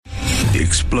The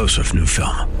explosive new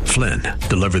film, Flynn,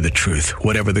 deliver the truth,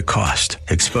 whatever the cost,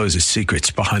 exposes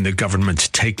secrets behind the government's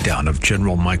takedown of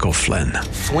General Michael Flynn.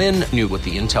 Flynn knew what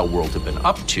the intel world had been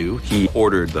up to. He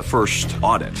ordered the first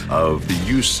audit of the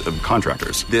use of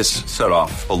contractors. This set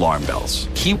off alarm bells.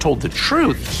 He told the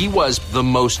truth. He was the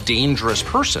most dangerous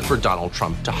person for Donald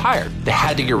Trump to hire. They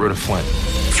had to get rid of Flynn.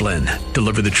 Flynn,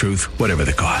 deliver the truth, whatever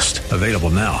the cost. Available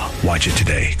now. Watch it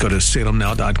today. Go to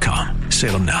salemnow.com.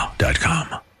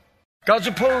 salemnow.com. God's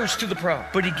opposed to the proud,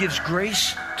 but he gives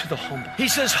grace to the humble. He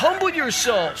says, humble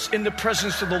yourselves in the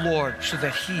presence of the Lord so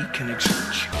that he can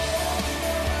exalt you.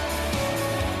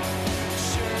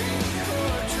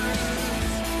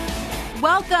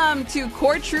 Welcome to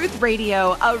Core Truth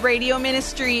Radio, a radio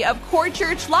ministry of Core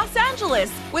Church Los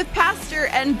Angeles with pastor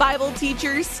and Bible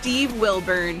teacher Steve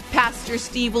Wilburn. Pastor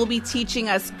Steve will be teaching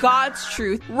us God's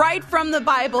truth right from the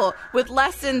Bible with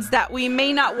lessons that we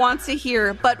may not want to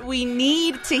hear, but we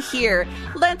need to hear.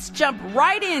 Let's jump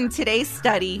right in today's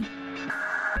study.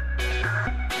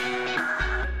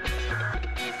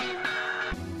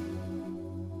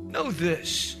 Know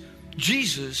this,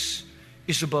 Jesus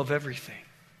is above everything.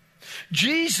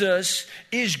 Jesus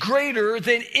is greater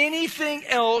than anything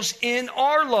else in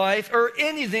our life or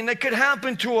anything that could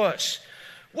happen to us.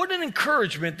 What an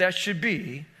encouragement that should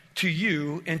be to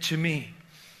you and to me.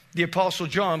 The Apostle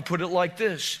John put it like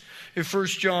this. In 1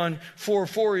 John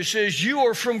 4:4, he says, you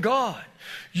are from God.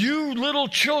 You little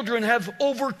children have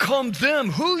overcome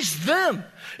them. Who's them?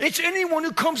 It's anyone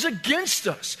who comes against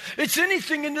us. It's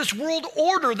anything in this world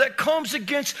order that comes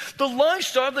against the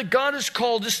lifestyle that God has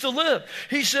called us to live.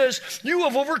 He says, you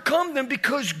have overcome them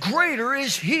because greater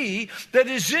is he that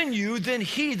is in you than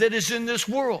he that is in this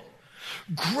world.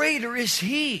 Greater is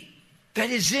he that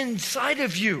is inside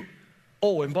of you.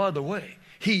 Oh, and by the way,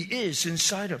 he is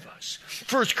inside of us.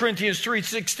 1 Corinthians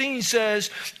 3:16 says,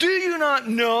 do you not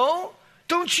know?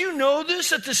 Don't you know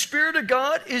this, that the Spirit of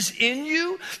God is in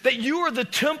you, that you are the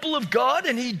temple of God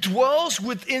and he dwells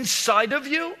inside of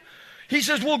you? He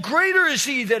says, well, greater is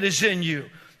he that is in you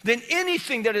than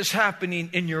anything that is happening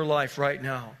in your life right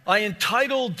now. I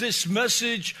entitled this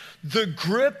message, The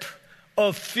Grip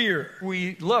of Fear.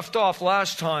 We left off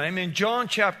last time in John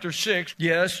chapter 6.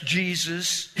 Yes,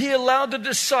 Jesus. He allowed the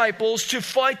disciples to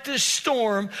fight this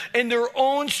storm in their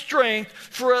own strength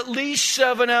for at least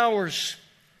 7 hours.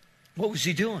 What was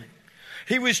he doing?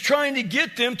 He was trying to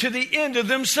get them to the end of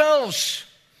themselves.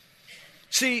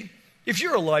 See, if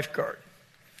you're a lifeguard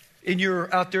and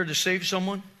you're out there to save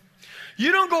someone,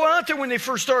 you don't go out there when they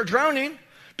first start drowning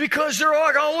because they're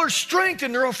all their strength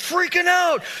and they're all freaking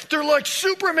out. They're like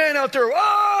Superman out there.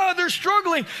 They're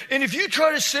struggling. And if you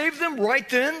try to save them right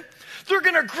then, they're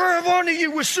going to grab onto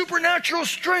you with supernatural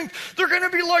strength. They're going to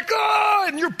be like,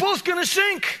 and you're both going to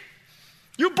sink.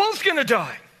 You're both going to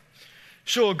die.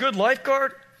 So a good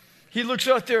lifeguard, he looks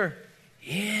out there.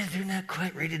 Yeah, they're not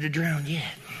quite ready to drown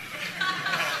yet.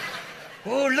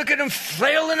 Oh, look at them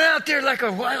flailing out there like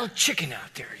a wild chicken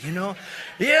out there, you know.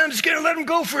 Yeah, I'm just going to let them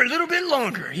go for a little bit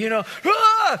longer, you know.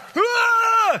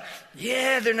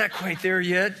 Yeah, they're not quite there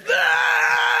yet.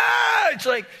 It's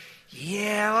like,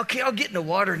 yeah, okay, I'll get in the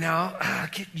water now.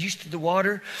 Get used to the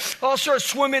water. I'll start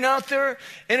swimming out there.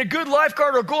 And a good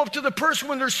lifeguard will go up to the person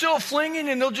when they're still flinging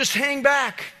and they'll just hang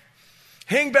back.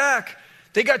 Hang back.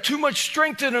 They got too much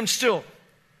strength in them still.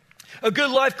 A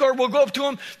good lifeguard will go up to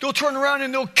them. They'll turn around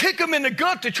and they'll kick them in the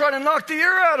gut to try to knock the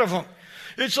air out of them.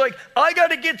 It's like, I got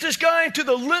to get this guy into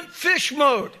the limp fish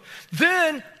mode.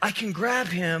 Then I can grab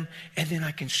him and then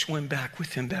I can swim back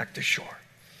with him back to shore.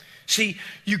 See,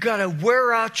 you got to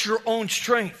wear out your own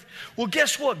strength. Well,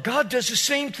 guess what? God does the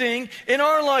same thing in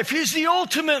our life. He's the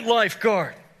ultimate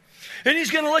lifeguard. And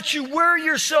he's going to let you wear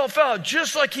yourself out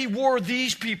just like he wore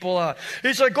these people out.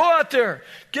 He's like, go out there,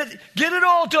 get it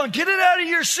all done. Get it out of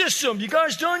your system. You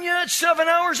guys done yet? 7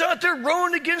 hours out there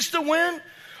rowing against the wind?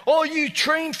 All you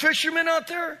trained fishermen out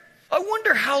there? I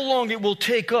wonder how long it will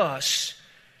take us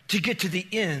to get to the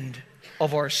end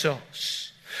of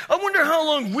ourselves. I wonder how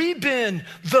long we've been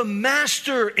the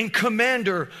master and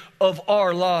commander of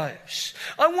our lives.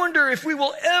 I wonder if we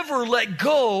will ever let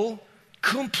go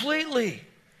completely.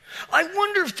 I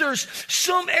wonder if there's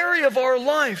some area of our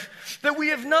life that we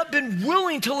have not been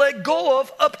willing to let go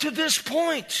of up to this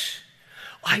point.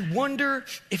 I wonder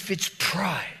if it's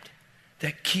pride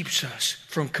that keeps us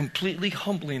from completely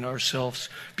humbling ourselves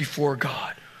before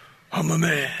God. I'm a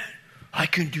man. I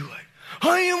can do it.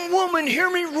 I am woman. Hear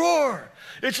me roar.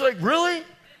 It's like, really?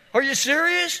 Are you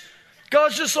serious?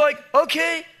 God's just like,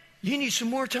 okay, you need some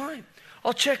more time.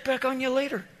 I'll check back on you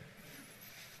later.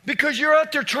 Because you're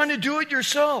out there trying to do it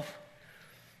yourself.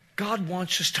 God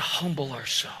wants us to humble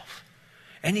ourselves.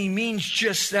 And he means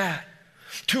just that.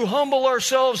 To humble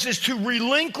ourselves is to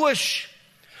relinquish.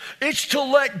 It's to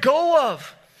let go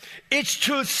of. It's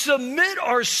to submit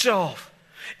ourselves.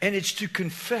 And it's to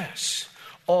confess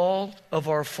all of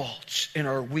our faults and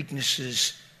our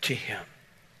weaknesses to Him.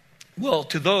 Well,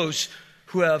 to those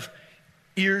who have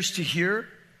ears to hear,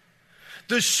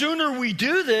 the sooner we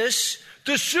do this,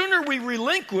 the sooner we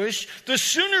relinquish, the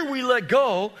sooner we let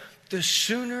go, the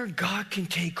sooner God can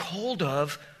take hold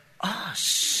of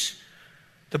us.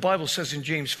 The Bible says in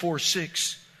James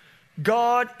 4:6,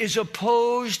 God is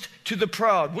opposed to the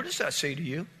proud. What does that say to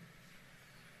you?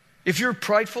 If you're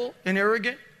prideful and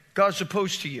arrogant, God's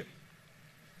opposed to you.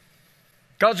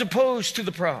 God's opposed to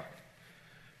the proud,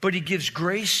 but He gives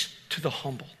grace to the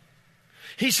humble.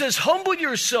 He says, humble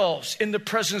yourselves in the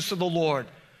presence of the Lord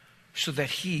so that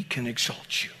He can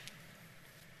exalt you.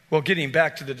 Well, getting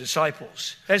back to the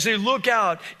disciples, as they look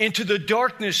out into the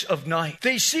darkness of night,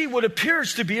 they see what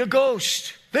appears to be a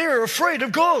ghost. They are afraid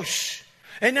of ghosts.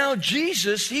 And now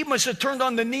Jesus, He must have turned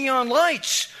on the neon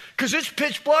lights because it's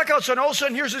pitch black outside. And all of a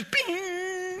sudden, here's this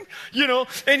bing,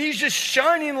 and He's just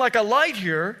shining like a light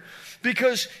here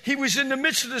because He was in the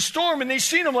midst of the storm and they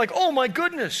seen Him like, oh my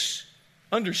goodness.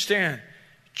 Understand,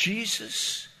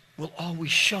 Jesus will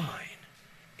always shine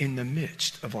in the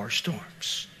midst of our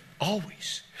storms.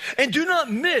 Always. And do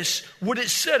not miss what it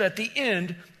said at the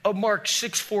end of Mark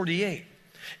 6:48.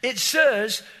 It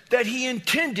says that He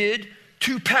intended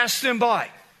to pass them by.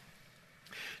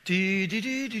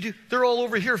 They're all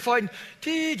over here fighting.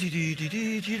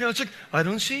 It's like, I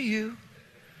don't see you.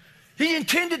 He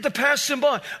intended to pass them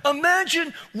by.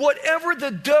 Imagine whatever the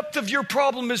depth of your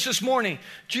problem is this morning.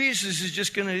 Jesus is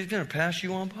just going to pass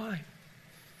you on by.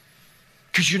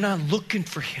 Because you're not looking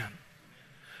for Him.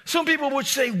 Some people would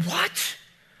say, what?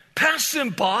 Pass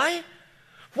them by?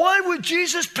 Why would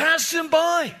Jesus pass them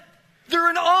by? They're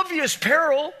in obvious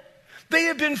peril. They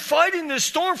have been fighting this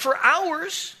storm for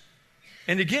hours.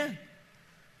 And again,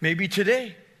 maybe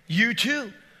today, you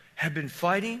too have been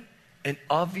fighting an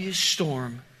obvious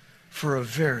storm for a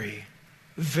very,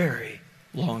 very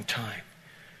long time.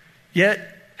 Yet,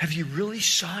 have you really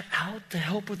sought out the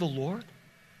help of the Lord?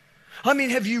 I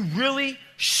mean, have you really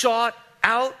sought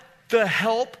out the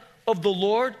help of the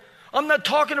Lord? I'm not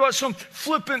talking about some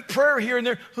flippant prayer here and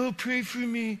there. Oh, pray for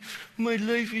me. My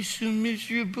life is so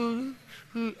miserable.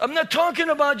 I'm not talking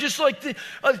about just like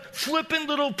a flippant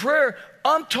little prayer.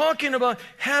 I'm talking about,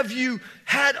 have you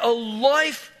had a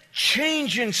life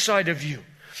change inside of you?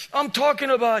 I'm talking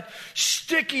about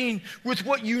sticking with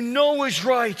what you know is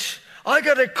right. I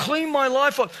got to clean my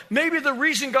life up. Maybe the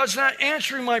reason God's not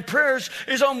answering my prayers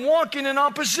is I'm walking in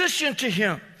opposition to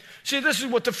Him. See, this is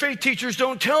what the faith teachers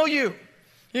don't tell you.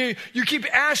 You keep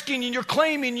asking and you're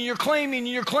claiming and you're claiming and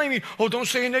you're claiming. Oh, don't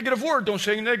say a negative word. Don't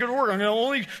say a negative word. I'm going to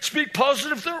only speak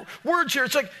positive words here.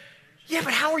 It's like, yeah,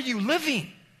 but how are you living?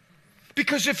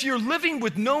 Because if you're living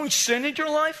with known sin in your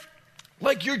life,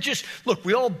 like look,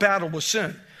 we all battle with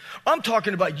sin. I'm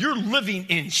talking about you're living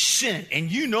in sin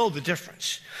and you know the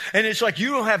difference. And it's like you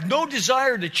don't have no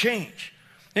desire to change.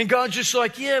 And God's just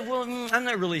like, yeah, well, I'm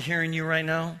not really hearing you right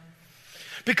now.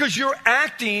 Because you're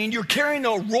carrying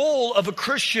a role of a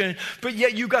Christian, but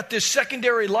yet you got this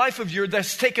secondary life of yours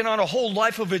that's taken on a whole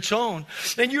life of its own.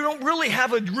 And you don't really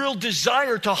have a real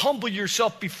desire to humble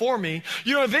yourself before me.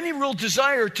 You don't have any real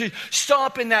desire to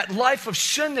stop in that life of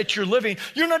sin that you're living.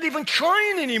 You're not even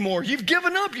trying anymore. You've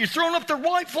given up. You've thrown up the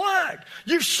white flag.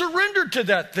 You've surrendered to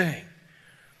that thing.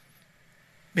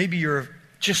 Maybe you're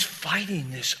just fighting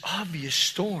this obvious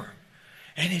storm.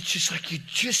 And it's just like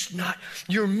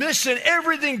you're missing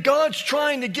everything God's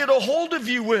trying to get a hold of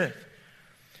you with.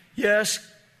 Yes,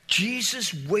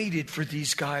 Jesus waited for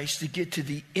these guys to get to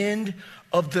the end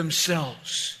of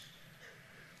themselves.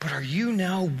 But are you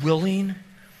now willing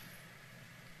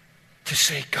to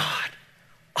say, God,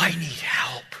 I need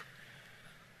help?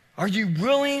 Are you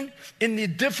willing in the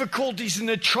difficulties and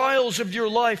the trials of your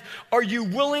life? Are you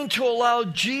willing to allow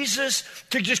Jesus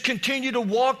to just continue to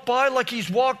walk by like He's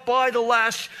walked by the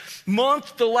last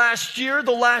month, the last year,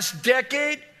 the last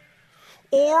decade?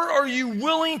 Or are you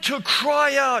willing to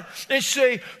cry out and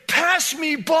say, pass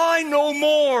me by no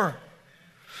more?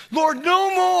 Lord,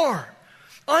 no more.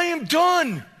 I am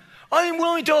done. I am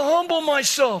willing to humble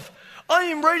myself. I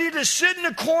am ready to sit in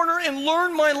a corner and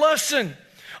learn my lesson.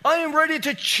 I am ready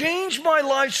to change my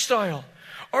lifestyle.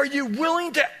 Are you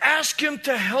willing to ask Him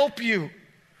to help you?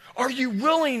 Are you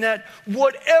willing that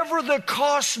whatever the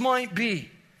cost might be,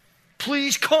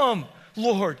 please come,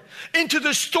 Lord, into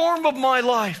the storm of my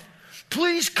life.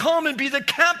 Please come and be the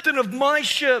captain of my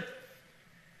ship.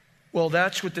 Well,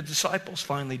 that's what the disciples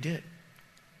finally did.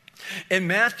 And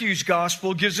Matthew's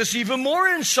gospel gives us even more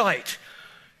insight.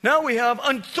 Now we have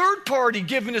a third party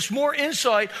giving us more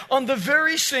insight on the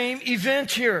very same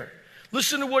event here.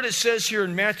 Listen to what it says here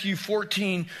in Matthew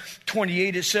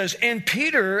 14:28. It says, "And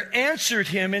Peter answered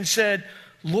him and said,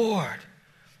 'Lord,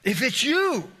 if it's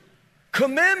you,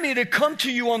 command me to come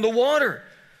to you on the water.'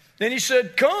 Then he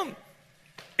said, 'Come.'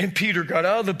 And Peter got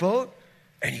out of the boat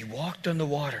and he walked on the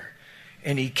water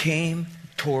and he came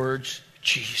towards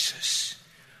Jesus."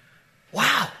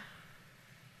 Wow.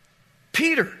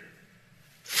 Peter,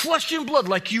 flesh and blood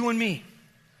like you and me.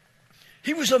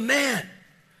 He was a man.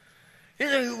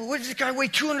 What does this guy weigh?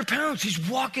 200 pounds. He's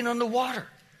walking on the water.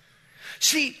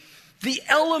 See, the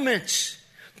elements,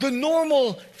 the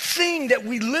normal thing that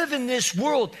we live in this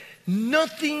world,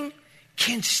 nothing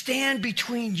can stand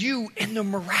between you and the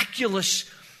miraculous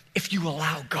if you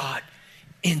allow God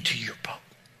into your boat.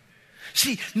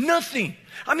 See, nothing.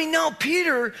 I mean, now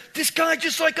Peter, this guy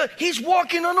he's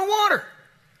walking on the water.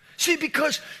 See,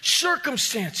 because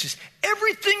circumstances,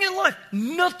 everything in life,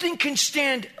 nothing can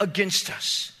stand against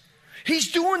us.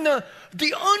 He's doing the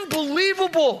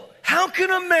unbelievable. How can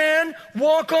a man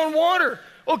walk on water?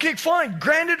 Okay, fine.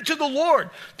 Granted it to the Lord.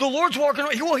 The Lord's walking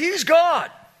on. Well, he's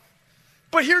God.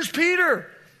 But here's Peter,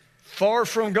 far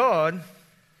from God,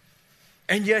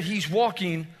 and yet he's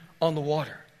walking on the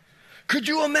water. Could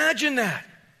you imagine that?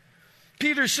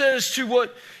 Peter says to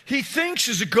what he thinks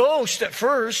is a ghost at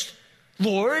first,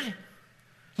 Lord,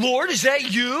 is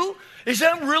that you? Is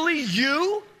that really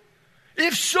you?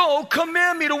 If so,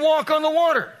 command me to walk on the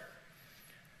water.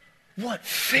 What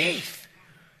faith.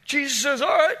 Jesus says, all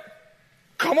right,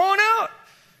 come on out.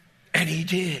 And he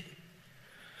did.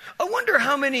 I wonder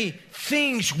how many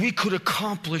things we could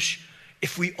accomplish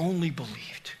if we only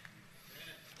believed.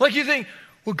 Like you think,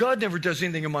 well, God never does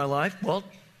anything in my life. Well,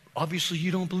 obviously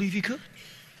you don't believe he could.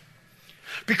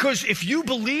 Because if you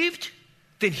believed,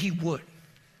 then he would.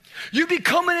 You'd be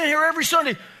coming in here every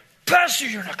Sunday, Pastor,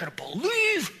 you're not going to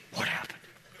believe what happened.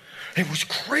 It was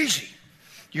crazy.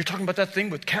 You're talking about that thing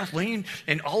with Kathleen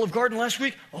and Olive Garden last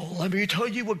week? Oh, let me tell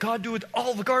you what God did with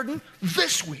Olive Garden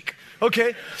this week.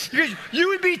 Okay? Because you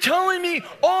would be telling me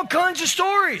all kinds of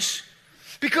stories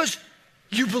because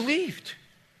you believed.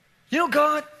 You know,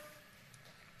 God,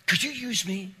 could you use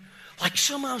me? Like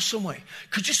somehow, some way.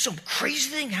 Could just some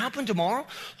crazy thing happen tomorrow?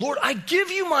 Lord, I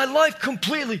give you my life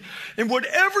completely. And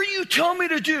whatever you tell me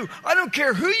to do, I don't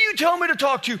care who you tell me to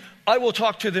talk to, I will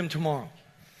talk to them tomorrow.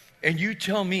 And you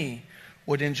tell me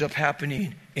what ends up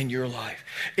happening in your life.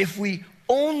 If we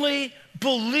only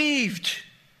believed,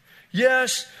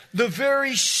 yes, the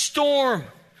very storm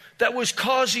that was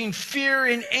causing fear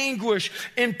and anguish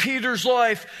in Peter's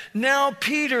life, now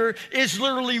Peter is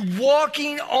literally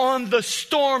walking on the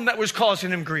storm that was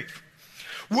causing him grief.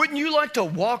 Wouldn't you like to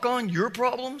walk on your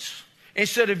problems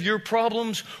instead of your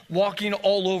problems walking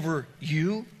all over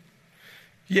you?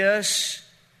 Yes,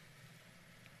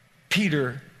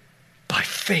 Peter, by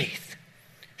faith,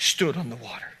 stood on the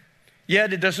water.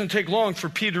 Yet it doesn't take long for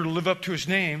Peter to live up to his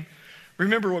name.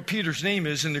 Remember what Peter's name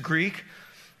is in the Greek.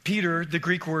 Peter, the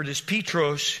Greek word is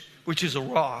Petros, which is a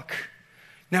rock.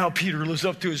 Now Peter lives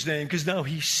up to his name because now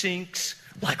he sinks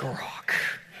like a rock.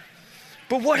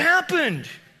 But what happened?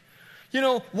 You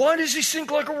know, why does he sink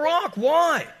like a rock?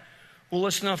 Why? Well,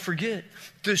 let's not forget,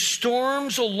 the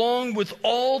storms along with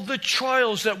all the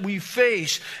trials that we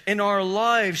face in our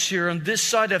lives here on this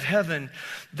side of heaven,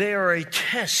 they are a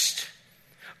test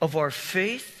of our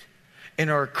faith and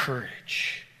our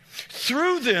courage.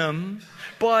 Through them,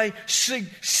 by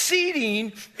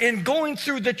succeeding and going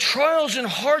through the trials and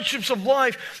hardships of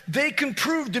life, they can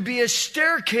prove to be a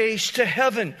staircase to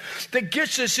heaven that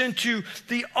gets us into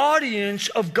the audience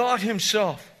of God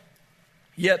himself.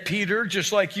 Yet Peter,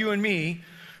 just like you and me,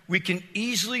 we can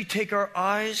easily take our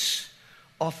eyes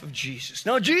off of Jesus.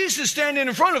 Now Jesus is standing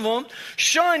in front of him,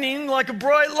 shining like a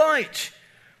bright light.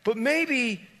 But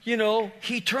maybe,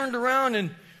 he turned around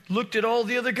and looked at all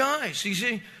the other guys. He's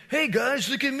saying, hey guys,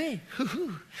 look at me.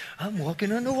 I'm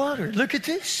walking on the water. Look at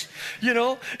this.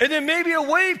 And then maybe a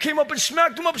wave came up and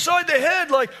smacked him upside the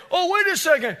head like, oh, wait a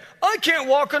second. I can't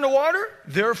walk on the water.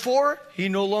 Therefore, he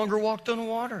no longer walked on the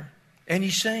water. And he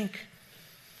sank.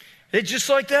 It's just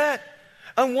like that.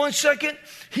 On 1 second,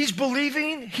 he's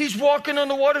believing, he's walking on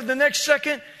the water. The next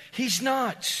second, he's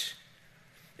not.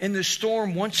 And the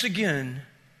storm once again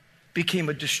became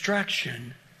a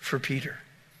distraction for Peter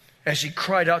as he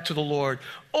cried out to the Lord,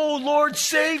 oh Lord,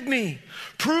 save me.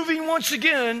 Proving once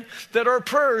again that our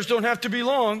prayers don't have to be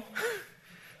long.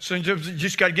 So you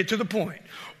just got to get to the point.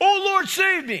 Oh Lord,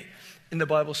 save me. And the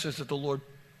Bible says that the Lord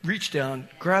reached down,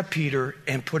 grabbed Peter,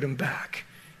 and put him back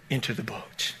into the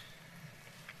boat.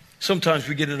 Sometimes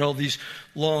we get in all these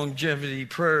longevity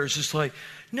prayers. It's like,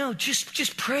 No,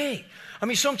 just pray. I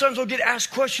mean, sometimes I'll get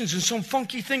asked questions and some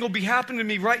funky thing will be happening to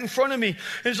me right in front of me.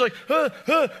 And it's like,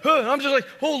 I'm just like,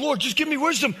 oh, Lord, just give me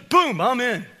wisdom. Boom, I'm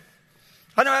in.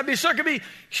 I know, I'd be stuck.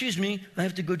 Excuse me, I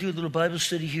have to go do a little Bible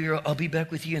study here. I'll be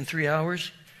back with you in 3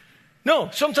 hours.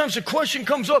 No, sometimes a question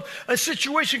comes up, a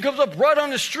situation comes up right on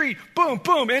the street. Boom,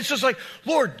 boom. And it's just like,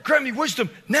 Lord, grant me wisdom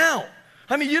now.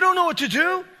 I mean, you don't know what to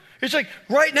do. It's like,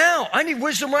 right now. I need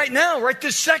wisdom right now, right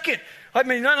this second. I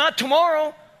mean, not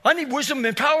tomorrow. I need wisdom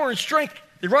and power and strength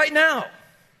right now.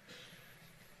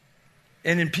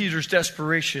 And in Peter's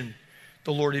desperation,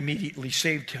 the Lord immediately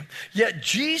saved him. Yet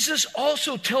Jesus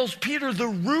also tells Peter the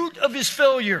root of his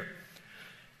failure.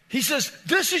 He says,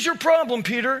 this is your problem,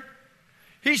 Peter.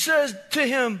 He says to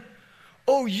him,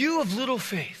 oh, you of little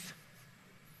faith.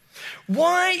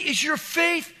 Why is your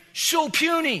faith so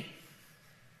puny?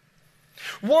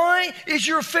 Why is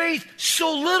your faith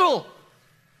so little?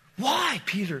 Why,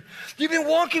 Peter? You've been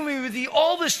walking with me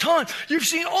all this time. You've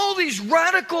seen all these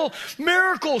radical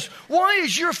miracles. Why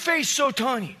is your faith so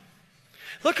tiny?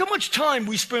 Look how much time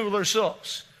we spend with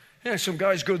ourselves. Yeah, some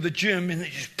guys go to the gym and they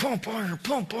just pump iron,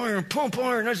 pump iron, pump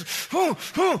iron.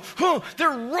 They're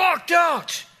rocked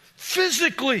out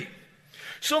physically.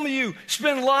 Some of you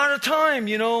spend a lot of time,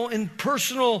 in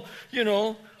personal,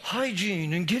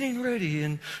 hygiene and getting ready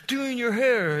and doing your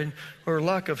hair or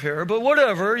lack of hair, but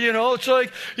whatever, it's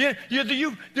like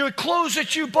the clothes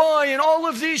that you buy and all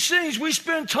of these things. We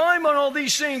spend time on all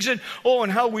these things and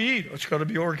how we eat. It's got to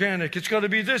be organic. It's got to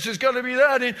be this. It's got to be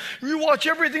that. And you watch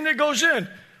everything that goes in.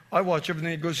 I watch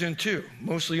everything that goes in too,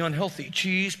 mostly unhealthy,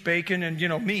 cheese, bacon,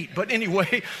 and meat. But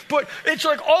anyway, it's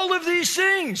like all of these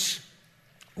things.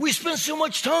 We spend so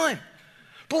much time.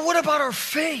 But what about our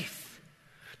faith?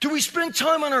 Do we spend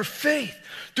time on our faith?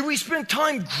 Do we spend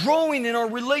time growing in our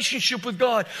relationship with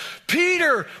God?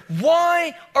 Peter,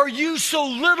 why are you so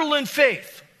little in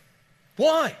faith?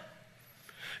 Why?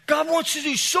 God wants to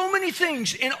do so many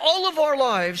things in all of our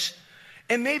lives,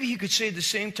 and maybe he could say the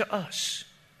same to us.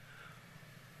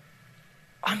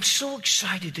 I'm so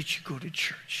excited that you go to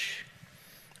church.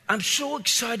 I'm so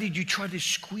excited you try to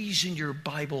squeeze in your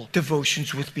Bible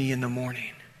devotions with me in the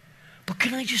morning. But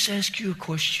can I just ask you a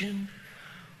question?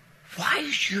 Why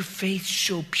is your faith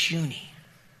so puny?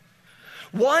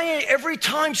 Why every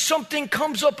time something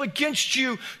comes up against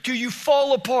you, do you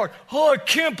fall apart? Oh, I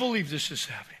can't believe this is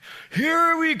happening.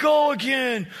 Here we go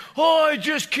again. Oh, I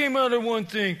just came out of one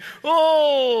thing.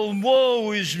 Oh,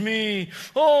 woe is me.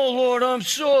 Oh, Lord,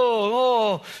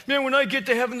 man, when I get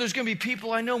to heaven, there's going to be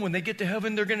people I know. When they get to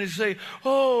heaven, they're going to say,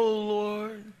 oh,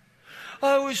 Lord,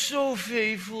 I was so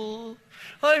faithful.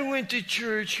 I went to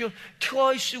church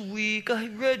twice a week. I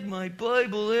read my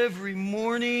Bible every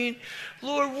morning.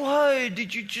 Lord, why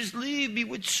did you just leave me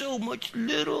with so much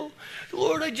little?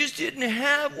 Lord, I just didn't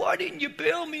have. Why didn't you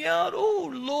bail me out? Oh,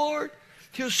 Lord.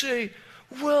 He'll say,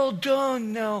 well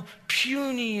done now,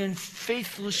 puny and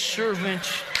faithless servant.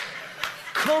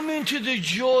 Come into the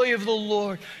joy of the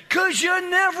Lord. Because you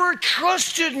never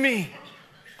trusted me.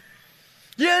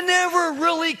 You never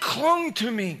really clung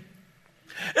to me.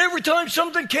 Every time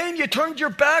something came, you turned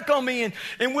your back on me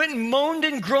and went and moaned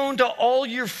and groaned to all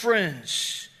your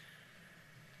friends.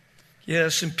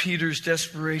 Yes, in Peter's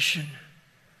desperation,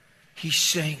 he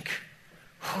sank.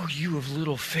 Oh, you of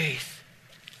little faith.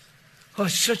 Oh,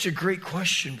 it's such a great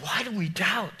question. Why do we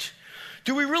doubt?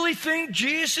 Do we really think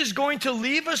Jesus is going to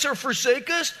leave us or forsake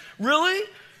us? Really?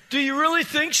 Do you really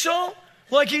think so?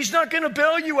 Like he's not going to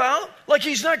bail you out? Like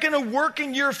he's not going to work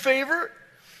in your favor?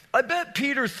 I bet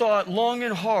Peter thought long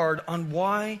and hard on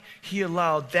why he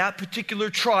allowed that particular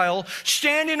trial,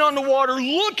 standing on the water,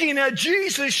 looking at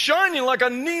Jesus shining like a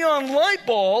neon light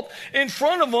bulb in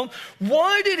front of him.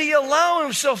 Why did he allow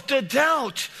himself to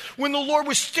doubt when the Lord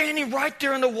was standing right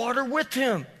there in the water with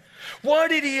him? Why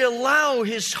did he allow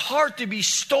his heart to be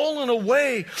stolen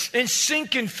away and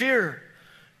sink in fear?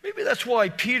 Maybe that's why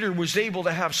Peter was able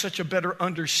to have such a better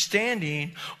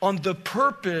understanding on the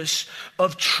purpose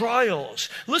of trials.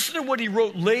 Listen to what he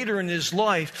wrote later in his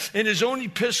life. In his own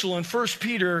epistle in 1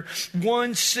 Peter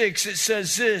 1:6, it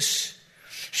says this.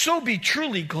 So be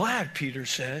truly glad, Peter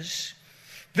says.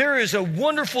 There is a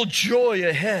wonderful joy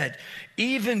ahead,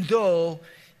 even though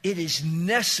it is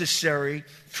necessary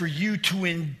for you to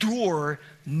endure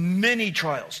many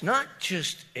trials. Not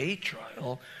just a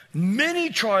trial, many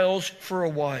trials for a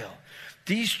while.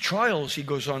 These trials, he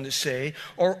goes on to say,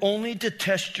 are only to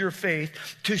test your faith,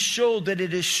 to show that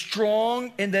it is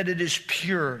strong and that it is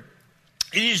pure.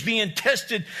 It is being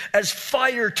tested as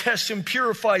fire tests and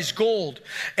purifies gold.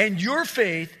 And your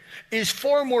faith is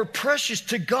far more precious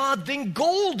to God than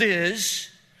gold is.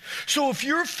 So if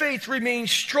your faith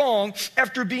remains strong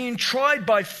after being tried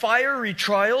by fiery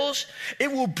trials,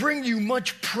 it will bring you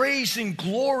much praise and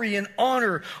glory and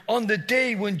honor on the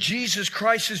day when Jesus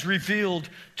Christ is revealed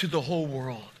to the whole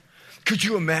world. Could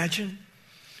you imagine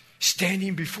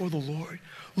standing before the Lord?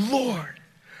 Lord,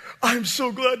 I'm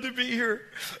so glad to be here.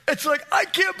 It's like, I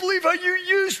can't believe how you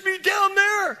used me down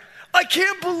there. I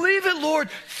can't believe it, Lord.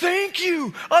 Thank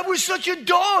you. I was such a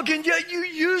dog, and yet you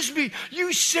used me.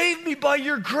 You saved me by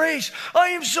your grace.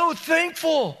 I am so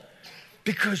thankful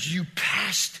because you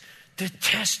passed the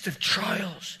test of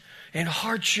trials and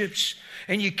hardships,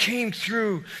 and you came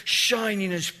through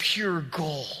shining as pure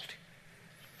gold.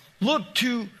 Look,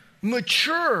 to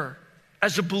mature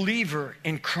as a believer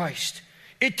in Christ,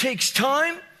 it takes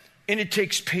time and it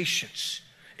takes patience.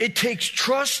 It takes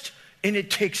trust and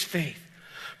it takes faith.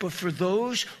 But for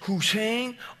those who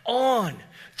hang on,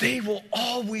 they will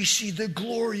always see the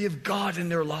glory of God in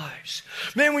their lives.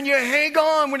 Man, when you hang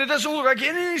on, when it doesn't look like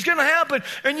anything's going to happen,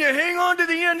 and you hang on to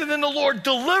the end, and then the Lord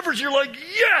delivers, you're like,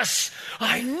 yes,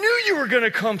 I knew you were going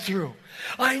to come through.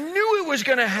 I knew it was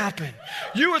going to happen.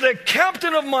 You are the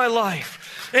captain of my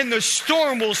life, and the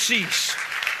storm will cease.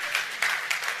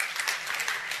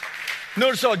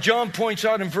 Notice how John points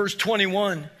out in verse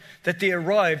 21 that they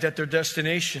arrived at their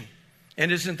destination.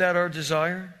 And isn't that our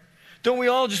desire? Don't we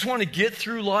all just want to get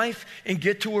through life and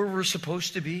get to where we're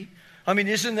supposed to be? I mean,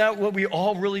 isn't that what we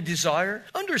all really desire?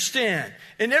 Understand,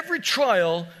 in every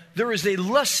trial, there is a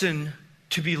lesson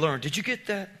to be learned. Did you get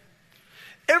that?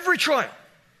 Every trial,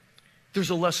 there's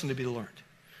a lesson to be learned.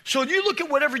 So if you look at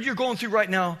whatever you're going through right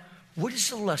now, what is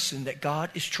the lesson that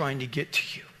God is trying to get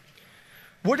to you?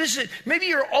 What is it? Maybe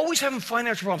you're always having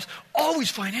financial problems. Always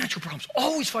financial problems.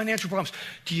 Always financial problems.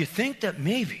 Do you think that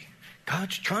maybe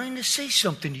God's trying to say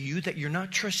something to you that you're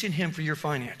not trusting Him for your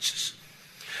finances?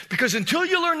 Because until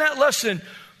you learn that lesson,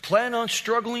 plan on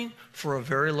struggling for a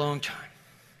very long time.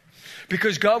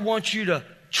 Because God wants you to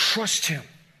trust Him.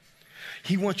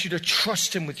 He wants you to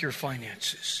trust Him with your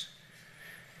finances.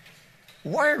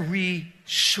 Why are we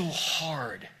so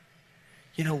hard?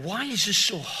 You know, why is this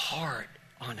so hard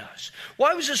on us?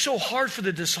 Why was it so hard for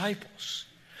the disciples?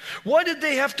 Why did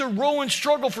they have to row and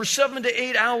struggle for 7 to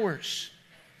 8 hours?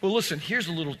 Well, listen, here's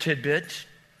a little tidbit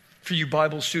for you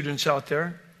Bible students out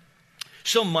there.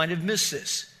 Some might have missed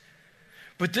this,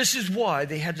 but this is why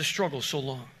they had to struggle so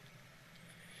long.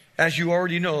 As you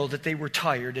already know, that they were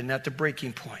tired and at the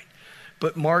breaking point.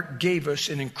 But Mark gave us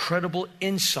an incredible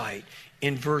insight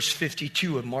in verse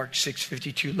 52 of Mark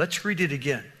 6:52. Let's read it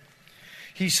again.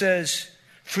 He says,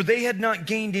 "For they had not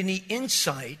gained any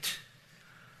insight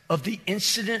of the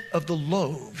incident of the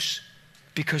loaves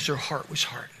because their heart was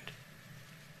hardened."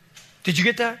 Did you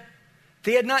get that?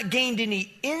 They had not gained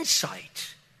any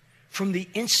insight from the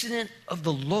incident of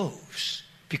the loaves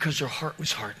because their heart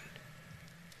was hardened.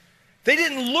 They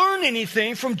didn't learn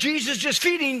anything from Jesus just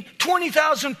feeding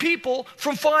 20,000 people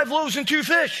from 5 loaves and 2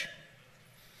 fish.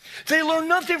 They learned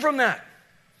nothing from that.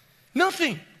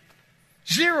 Nothing.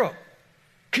 Zero.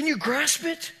 Can you grasp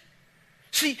it?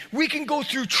 See, we can go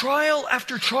through trial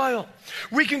after trial.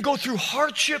 We can go through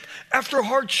hardship after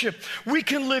hardship. We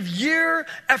can live year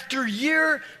after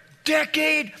year,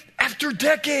 decade after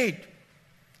decade,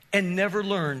 and never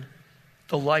learn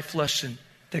the life lesson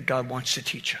that God wants to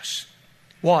teach us.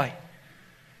 Why?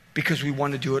 Because we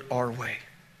want to do it our way.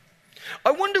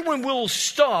 I wonder when we'll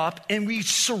stop and we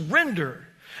surrender.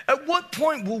 At what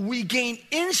point will we gain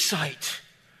insight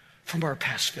from our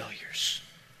past failures?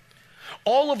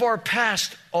 All of our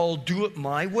past, I'll do it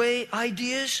my way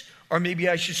ideas, or maybe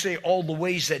I should say all the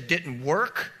ways that didn't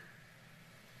work.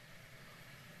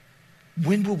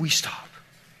 When will we stop?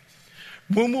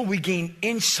 When will we gain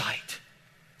insight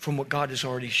from what God has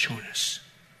already shown us?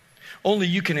 Only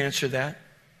you can answer that.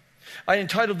 I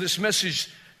entitled this message,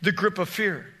 "The Grip of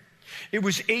Fear." It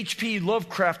was H.P.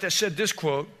 Lovecraft that said this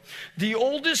quote, "The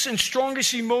oldest and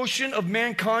strongest emotion of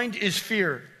mankind is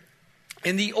fear.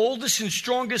 And the oldest and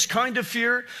strongest kind of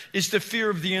fear is the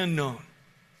fear of the unknown."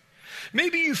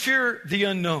 Maybe you fear the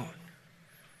unknown.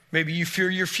 Maybe you fear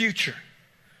your future.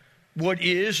 What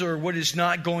is or what is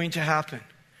not going to happen.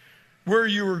 Where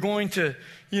you are going to,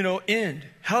 end.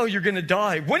 How you're going to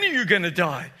die. When are you going to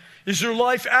die? Is there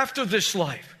life after this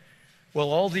life? Well,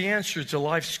 all the answers to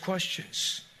life's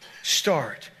questions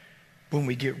start when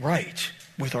we get right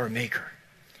with our Maker.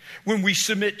 When we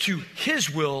submit to His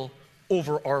will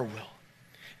over our will.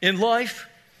 In life,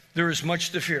 there is much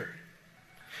to fear.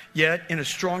 Yet, in a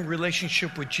strong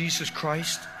relationship with Jesus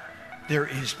Christ, there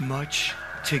is much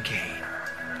to gain.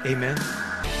 Amen.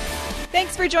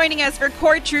 Thanks for joining us for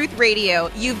Core Truth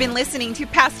Radio. You've been listening to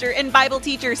Pastor and Bible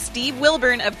teacher Steve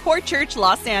Wilburn of Core Church,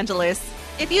 Los Angeles.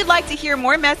 If you'd like to hear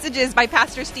more messages by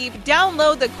Pastor Steve,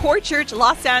 download the Core Church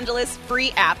Los Angeles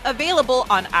free app, available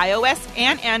on iOS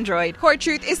and Android. Core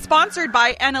Truth is sponsored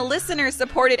by and a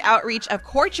listener-supported outreach of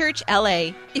Core Church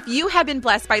LA. If you have been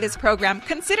blessed by this program,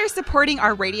 consider supporting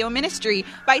our radio ministry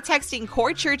by texting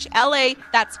Core Church LA,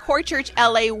 that's Core Church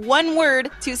LA, one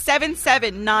word, to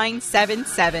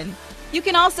 77977. You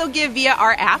can also give via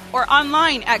our app or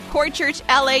online at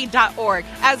corechurchla.org,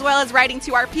 as well as writing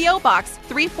to our P.O. Box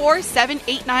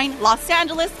 34789, Los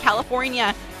Angeles,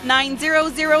 California,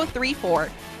 90034.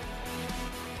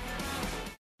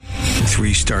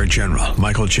 3-star General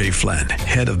Michael J. Flynn,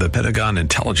 head of the Pentagon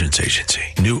Intelligence Agency,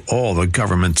 knew all the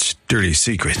government's dirty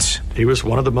secrets. He was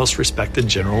one of the most respected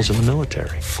generals in the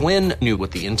military. Flynn knew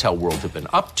what the intel world had been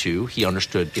up to. He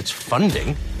understood its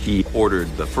funding. He ordered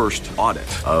the first audit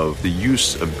of the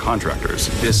use of contractors.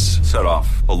 This set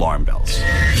off alarm bells.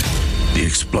 The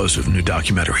explosive new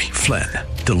documentary, Flynn,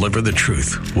 Deliver the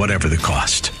Truth, Whatever the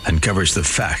Cost, uncovers the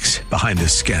facts behind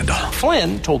this scandal.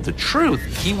 Flynn told the truth.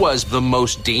 He was the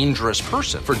most dangerous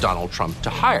person for Donald Trump to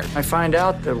hire. I find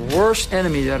out the worst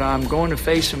enemy that I'm going to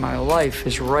face in my life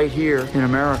is right here in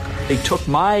America. They took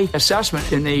my assessment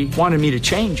and they wanted me to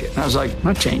change it. And I was like, I'm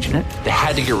not changing it. They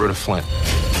had to get rid of Flynn.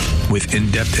 With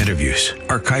in-depth interviews,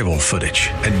 archival footage,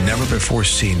 and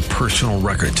never-before-seen personal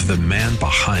records of the man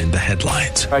behind the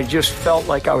headlines. I just felt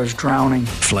like I was drowning.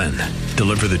 Flynn,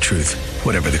 Deliver the Truth,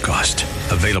 Whatever the Cost.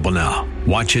 Available now.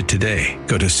 Watch it today.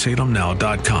 Go to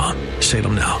salemnow.com.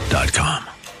 salemnow.com.